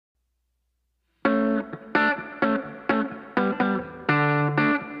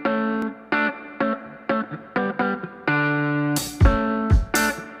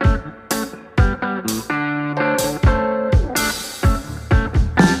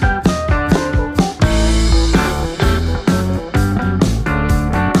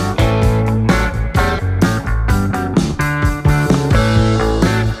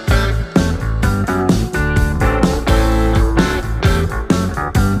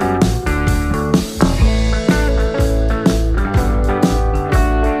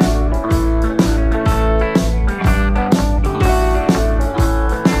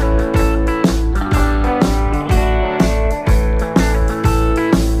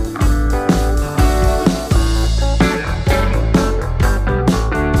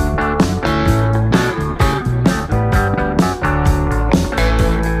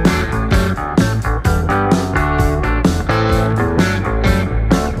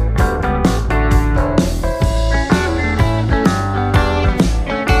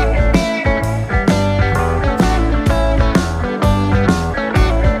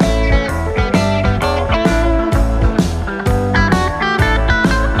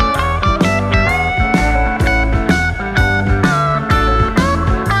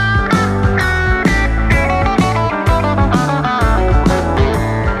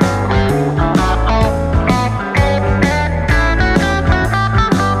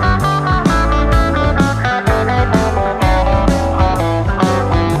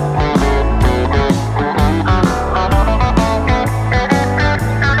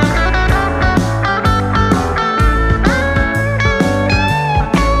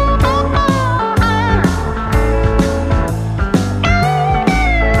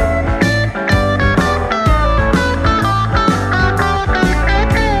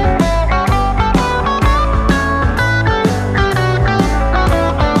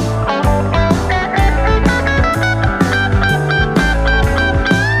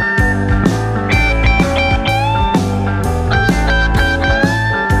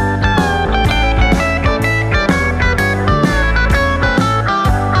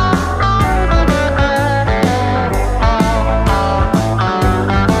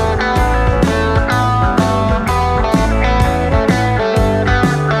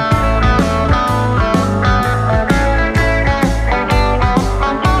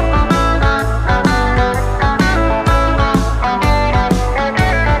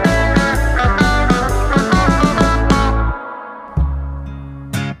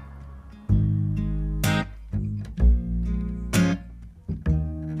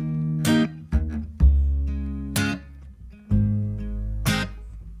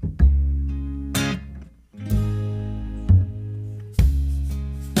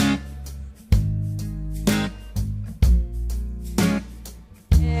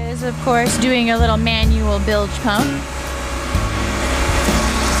is, of course, doing a little manual bilge pump.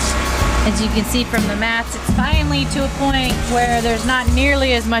 As you can see from the mats, it's finally to a point where there's not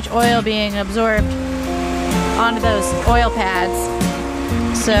nearly as much oil being absorbed onto those oil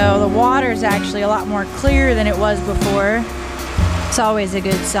pads. So the water is actually a lot more clear than it was before. It's always a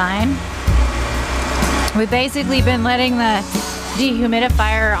good sign. We've basically been letting the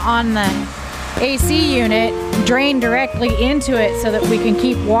dehumidifier on the AC unit drain directly into it so that we can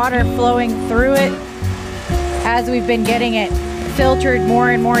keep water flowing through it as we've been getting it filtered more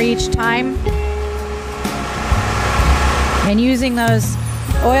and more each time. And using those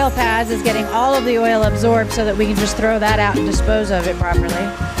oil pads is getting all of the oil absorbed so that we can just throw that out and dispose of it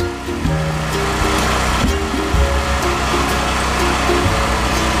properly.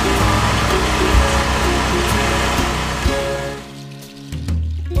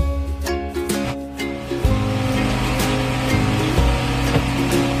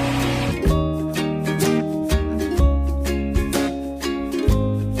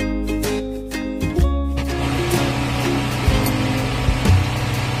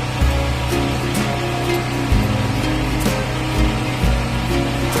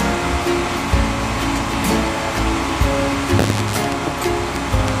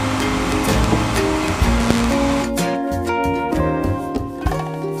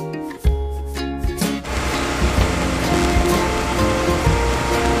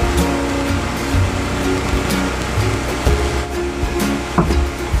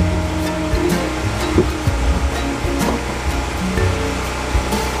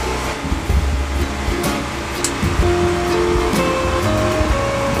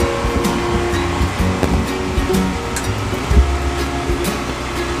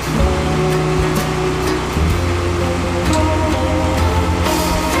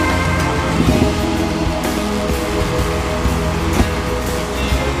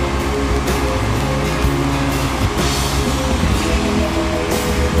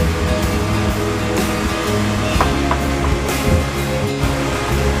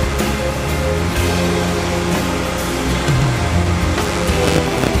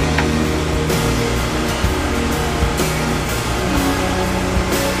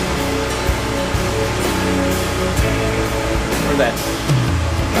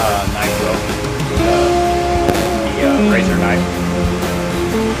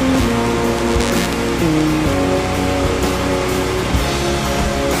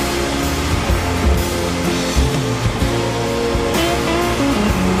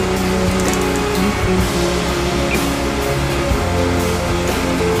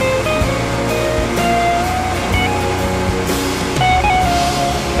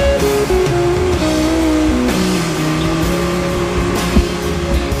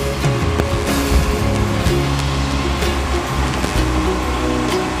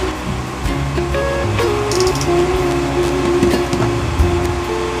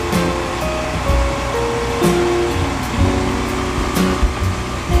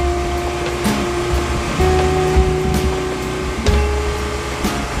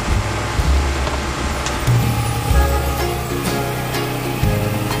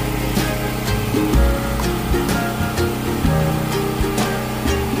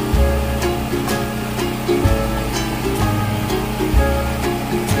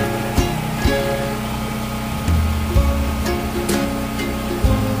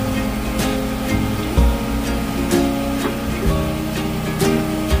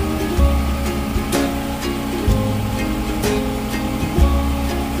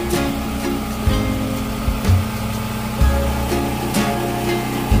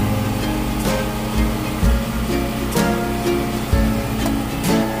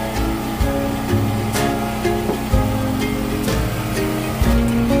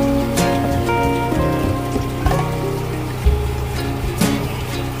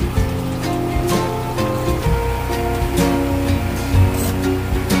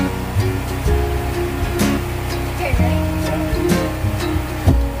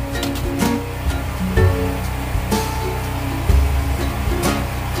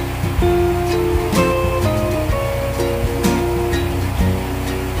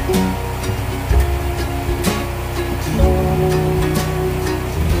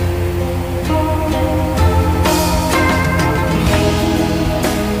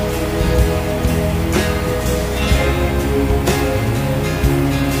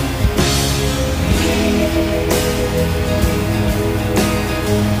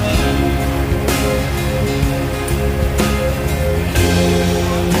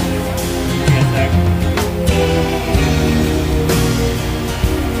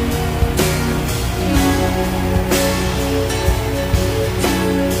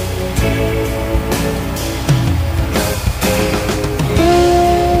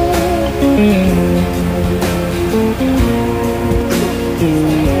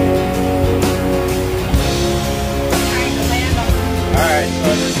 Alright, so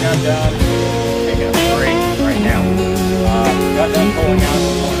I just got done taking a break right now. Got done pulling out the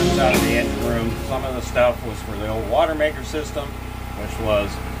components out of the engine room. Some of the stuff was for the old water maker system, which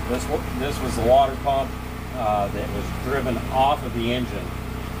was, this was the water pump that was driven off of the engine,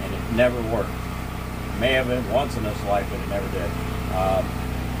 and it never worked. It may have been once in its life, but it never did.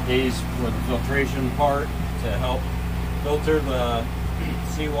 These were the filtration part to help filter the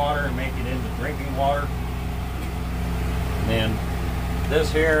seawater and make it into drinking water. And then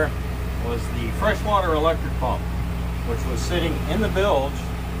this here was the freshwater electric pump, which was sitting in the bilge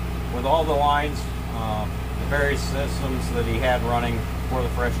with all the lines, the various systems that he had running for the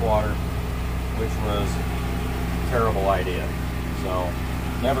freshwater, which was a terrible idea. So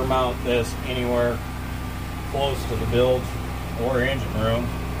never mount this anywhere close to the bilge or engine room.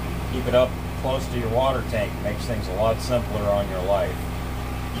 Keep it up close to your water tank. It makes things a lot simpler on your life.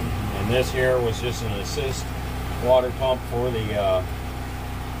 And this here was just an assist water pump for the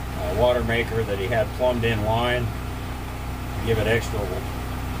water maker that he had plumbed in line to give it extra,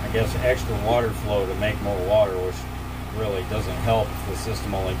 I guess, extra water flow to make more water, which really doesn't help if the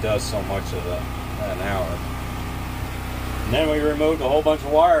system only does so much of an hour. And then we removed a whole bunch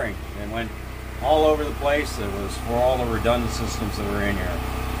of wiring and went all over the place. It was for all the redundant systems that were in here.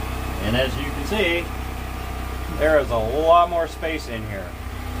 And as you can see, there is a lot more space in here.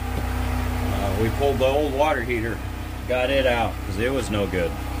 We pulled the old water heater, got it out because it was no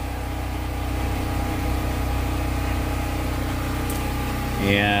good.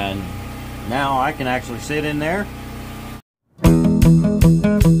 And now I can actually sit in there.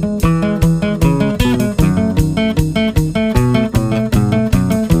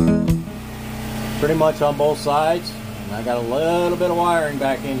 Pretty much on both sides. And I got a little bit of wiring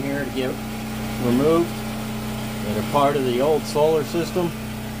back in here to get removed that are part of the old solar system.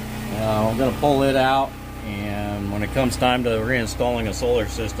 I'm going to pull it out, and when it comes time to reinstalling a solar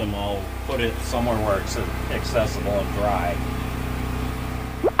system, I'll put it somewhere where it's accessible and dry.